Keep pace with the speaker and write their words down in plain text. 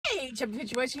Hey, Chubby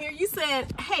Situation here. You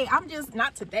said, hey, I'm just,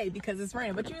 not today because it's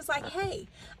raining, but you was like, hey,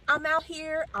 I'm out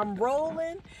here, I'm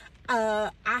rolling.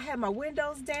 I had my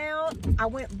windows down. I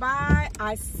went by,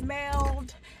 I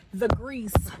smelled the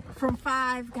grease from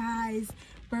Five Guys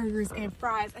burgers and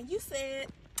fries. And you said,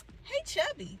 hey,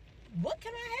 Chubby, what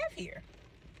can I have here?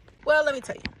 Well, let me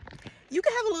tell you. You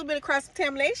can have a little bit of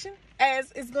cross-contamination,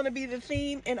 as is going to be the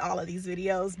theme in all of these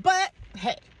videos. But,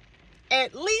 hey,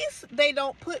 at least they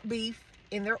don't put beef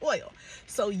in their oil.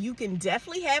 So you can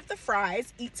definitely have the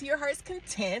fries, eat to your heart's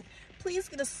content. Please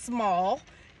get a small,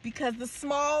 because the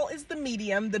small is the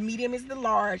medium is the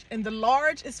large, and the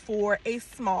large is for a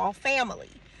small family.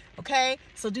 Okay,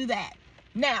 so do that.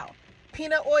 Now,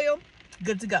 peanut oil,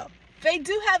 good to go. They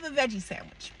do have a veggie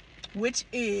sandwich, which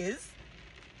is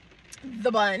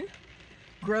the bun,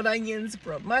 grilled onions,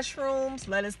 grilled mushrooms,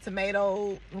 lettuce,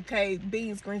 tomato, okay,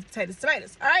 beans, greens, potatoes,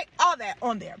 tomatoes. All right, all that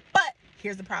on there. But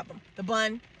here's the problem. The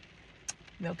bun,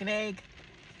 milk and egg.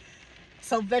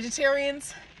 So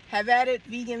vegetarians, have at it.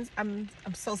 Vegans, I'm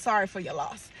so sorry for your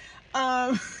loss.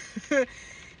 And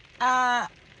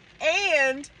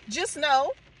just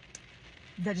know,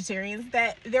 vegetarians,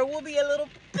 that there will be a little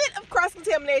bit of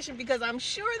cross-contamination because I'm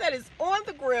sure that it's on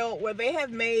the grill where they have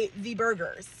made the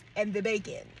burgers and the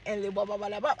bacon and the blah, blah, blah,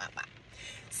 blah, blah, blah.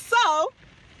 So,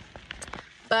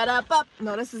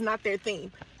 no, this is not their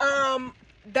theme.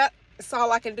 That's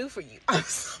all I can do for you. I'm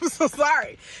so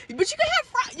sorry. But you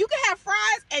can have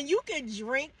fries and you can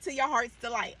drink to your heart's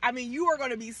delight. I mean, you are going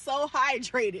to be so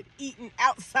hydrated eating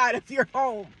outside of your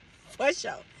home. For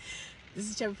sure. This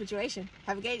is Chubby Situation.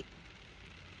 Have a great...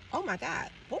 Oh my God.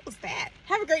 What was that?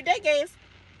 Have a great day, guys.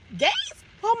 Gays?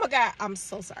 Oh my God. I'm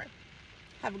so sorry.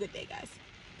 Have a good day, guys.